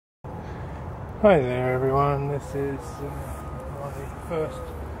Hi there everyone, this is my first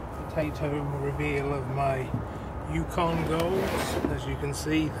potato reveal of my Yukon Golds. As you can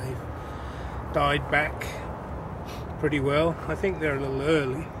see, they've died back pretty well. I think they're a little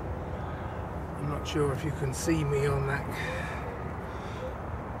early. I'm not sure if you can see me on that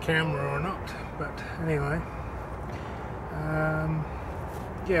camera or not, but anyway.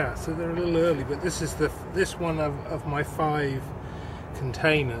 Yeah, so they're a little early, but this is this one of my 5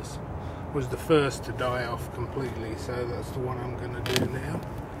 containers was the first to die off completely, so that's the one I'm going to do now.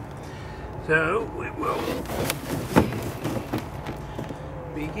 So we will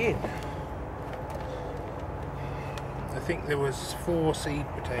begin. I think there was 4 seed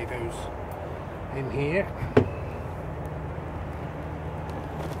potatoes in here.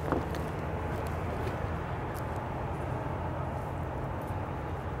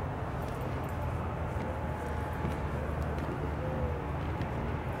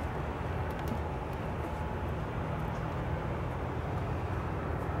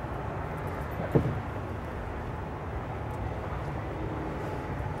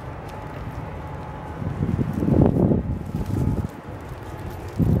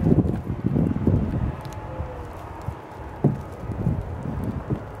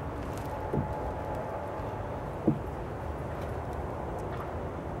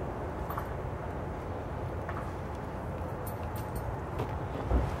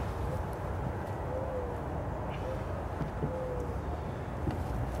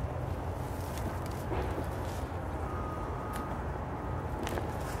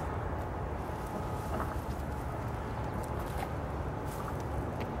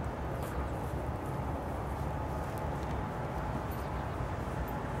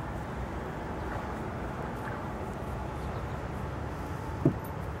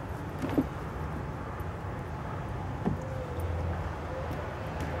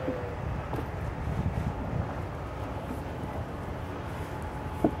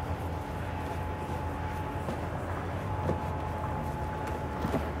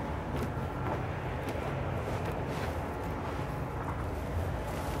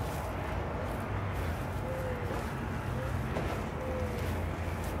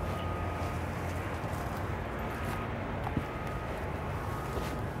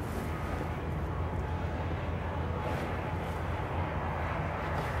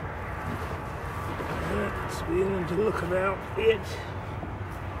 It's beginning to look about it.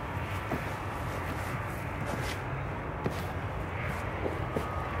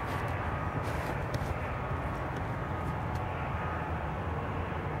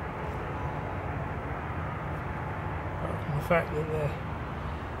 Apart from the fact that they're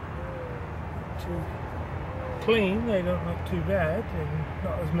too clean, they don't look too bad, and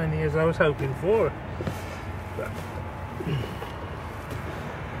not as many as I was hoping for. But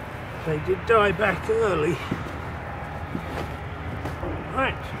they did die back early.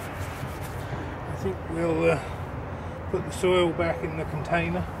 Right, I think we'll put the soil back in the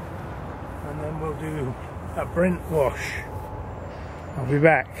container and then we'll do a Brent wash. I'll be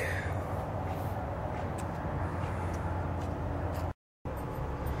back.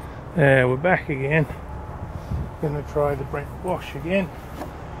 There, we're back again. Gonna try the Brent wash again.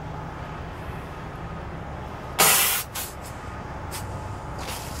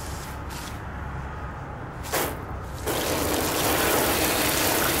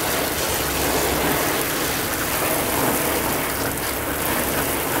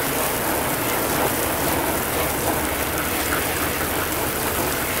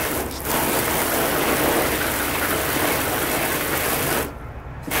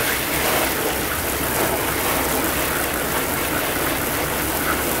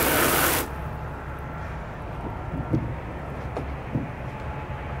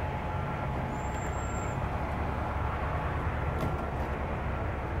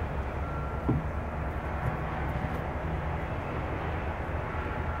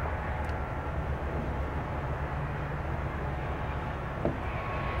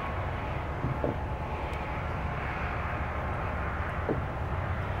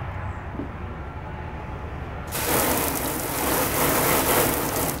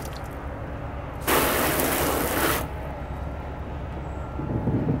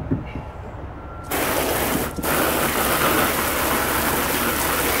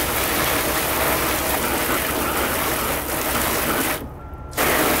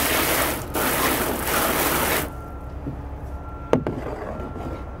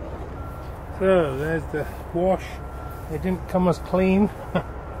 So there's the wash. They didn't come as clean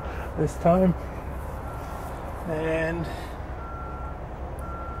this time, and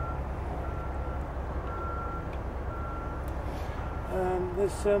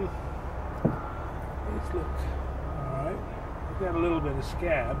there's some these look. Alright, we've got a little bit of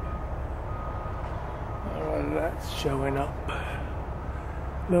scab. Alright, that's showing up.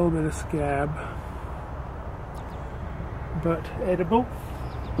 A little bit of scab, but edible.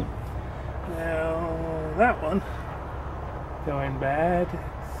 Now that one going bad.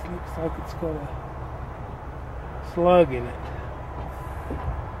 It looks like it's got a slug in it.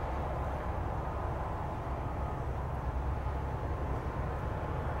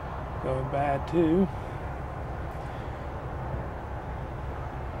 Going bad too.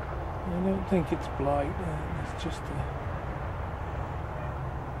 I don't think it's blight. It's just a...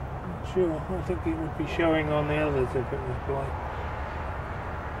 not sure. I think it would be showing on the others if it was blight.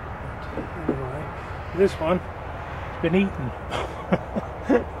 But anyway, this one has been eaten.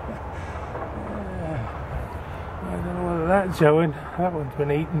 I don't know whether that's showing. That one's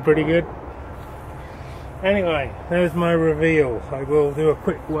been eaten pretty good. Anyway, there's my reveal. I will do a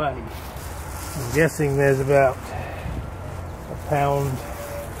quick weigh. I'm guessing there's about a pound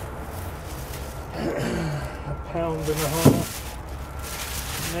and a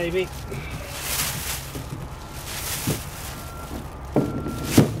half, maybe.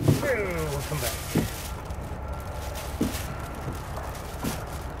 We'll come back.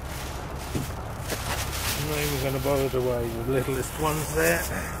 I'm not even going to bother to weigh the littlest ones there.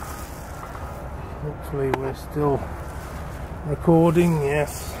 Hopefully we're still recording,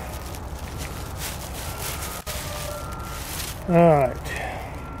 yes. Alright.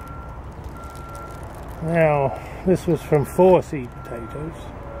 Now, this was from 4 seed potatoes.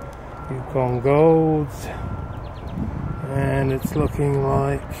 Yukon Golds. And it's looking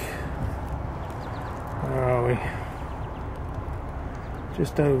like... where are we?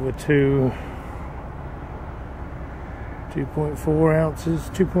 Just over 2.4 ounces.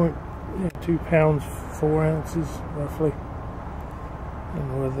 2 pounds 4 ounces roughly. I don't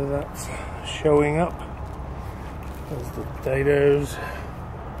know whether that's showing up. There's the potatoes.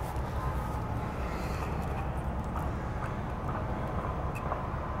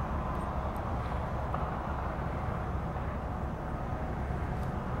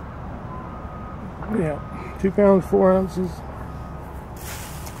 Yeah, 2 pounds 4 ounces.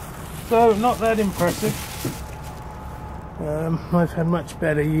 So not that impressive. I've had much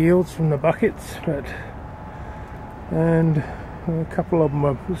better yields from the buckets, and a couple of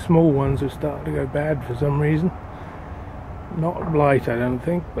them, the small ones, are starting to go bad for some reason. Not blight, I don't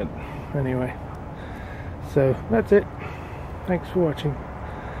think, but anyway. So that's it. Thanks for watching.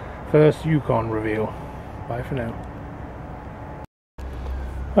 First Yukon reveal. Bye for now.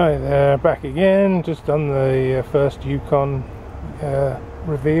 Hi there, back again. Just done the first Yukon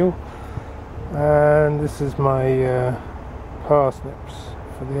reveal, and this is my parsnips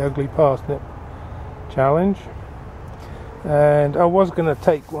for the ugly parsnip challenge. And I was going to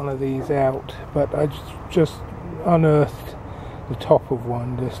take one of these out, but I just unearthed the top of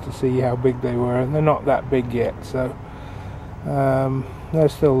one just to see how big they were, and they're not that big yet, so they're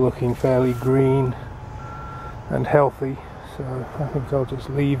still looking fairly green and healthy, so I think I'll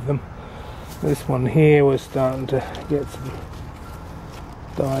just leave them. This one here was starting to get some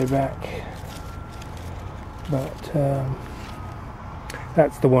dieback, but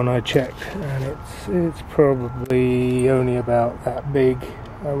that's the one I checked, and it's probably only about that big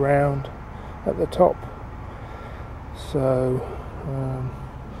around at the top, so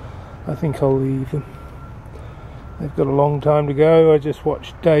I think I'll leave them. They've got a long time to go. I just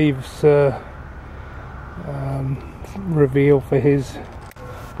watched Dave's reveal for his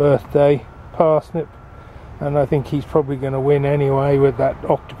birthday parsnip, and I think he's probably going to win anyway with that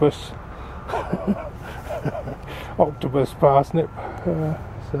octopus parsnip,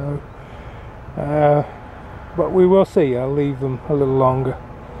 but we will see. I'll leave them a little longer.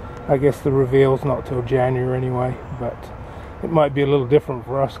 I guess the reveal's not till January anyway, but it might be a little different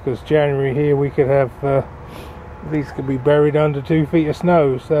for us, because January here we could have these could be buried under 2 feet of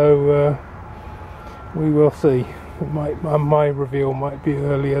snow, so we will see. It might, my reveal might be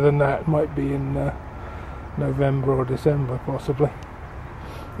earlier than that. It might be in November or December possibly,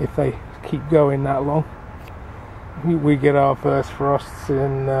 if they keep going that long. We get our first frosts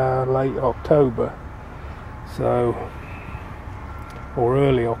in late October, so, or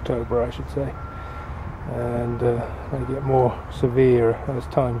early October I should say, and they get more severe as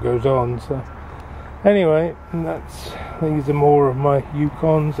time goes on. So anyway, these are more of my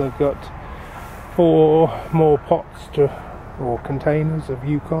Yukons. I've got 4 more pots or containers of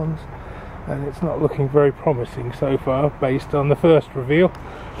Yukons, and it's not looking very promising so far based on the first reveal.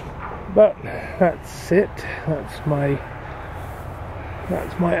 But that's it. That's my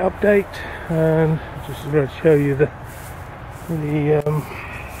update, and just going to show you the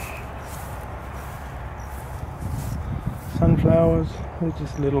sunflowers. They're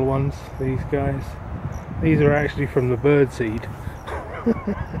just little ones, these guys. These are actually from the bird seed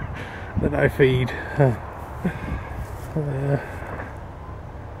that I feed.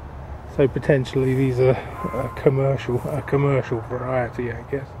 So potentially these are a commercial variety, I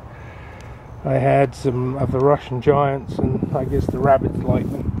guess. I had some of the Russian giants, and I guess the rabbits like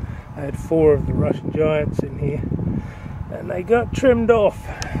them. I had 4 of the Russian giants in here, and they got trimmed off.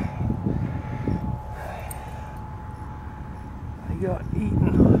 They got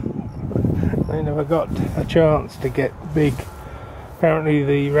eaten. They never got a chance to get big. Apparently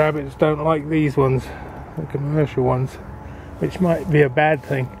the rabbits don't like these ones, the commercial ones, which might be a bad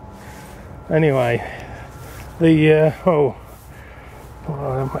thing. Anyway, the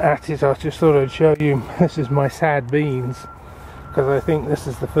at it, I just thought I'd show you. This is my sad beans, because I think this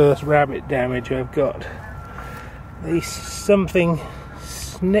is the first rabbit damage I've got. Something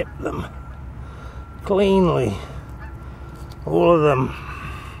snipped them cleanly, all of them.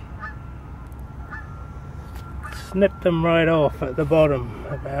 Snipped them right off at the bottom,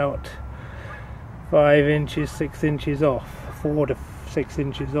 about 5 inches, 6 inches off, 4 to 6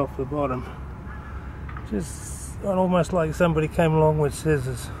 inches off the bottom. Just almost like somebody came along with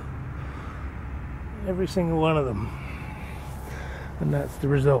scissors. Every single one of them. And that's the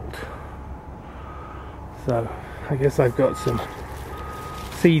result. So I guess I've got some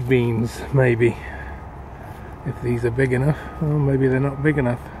seed beans, maybe, if these are big enough. Well, maybe they're not big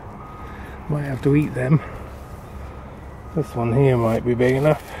enough. Might have to eat them. This one here might be big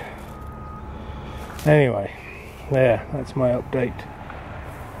enough. Anyway, there, that's my update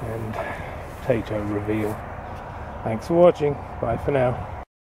and potato reveal. Thanks for watching. Bye for now.